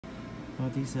Well,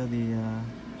 these are the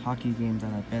hockey games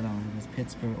that I bet on. It was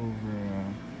Pittsburg over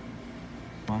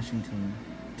Washington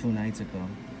 2 nights ago,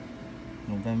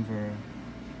 November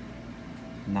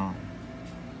 9.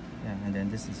 Yeah, and then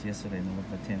this is yesterday,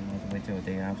 November 10. I have to wait till the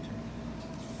day after.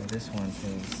 So this one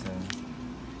pays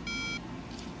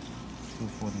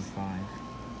 $2.45.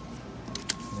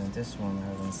 And then this one I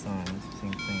haven't signed,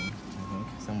 same thing, I think,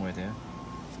 somewhere there.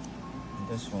 And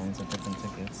this one's a different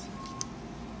tickets.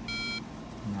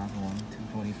 Another one,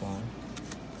 $2.45.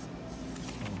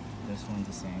 Oh, this one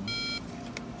the same.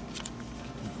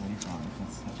 $2.45.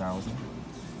 That's 1,000.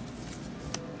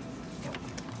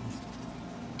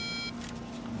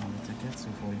 Another tickets,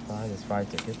 $2.45. There's 5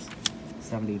 tickets.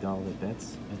 $70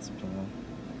 bets. It's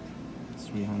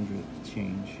 300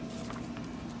 change.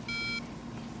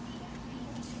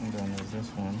 And then there's this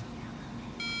one.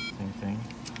 Same thing.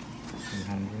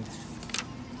 300.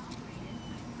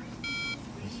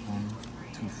 This one.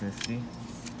 250.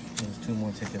 There's 2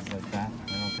 more tickets like that.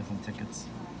 They're all different tickets.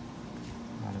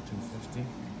 Another 250.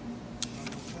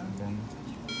 And then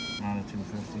another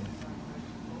 250.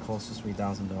 Close to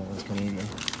 $3,000 Canadian.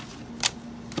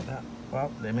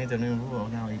 Well, they made the new rule.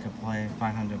 Now you can play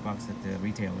 $500 at the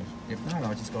retailers. If not,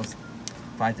 I'll just go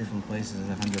 5 different places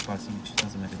at $100 each.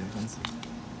 Doesn't make a difference.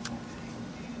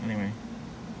 Anyway,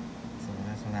 so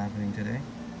that's what's happening today.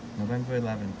 November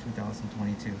 11,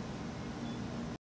 2022.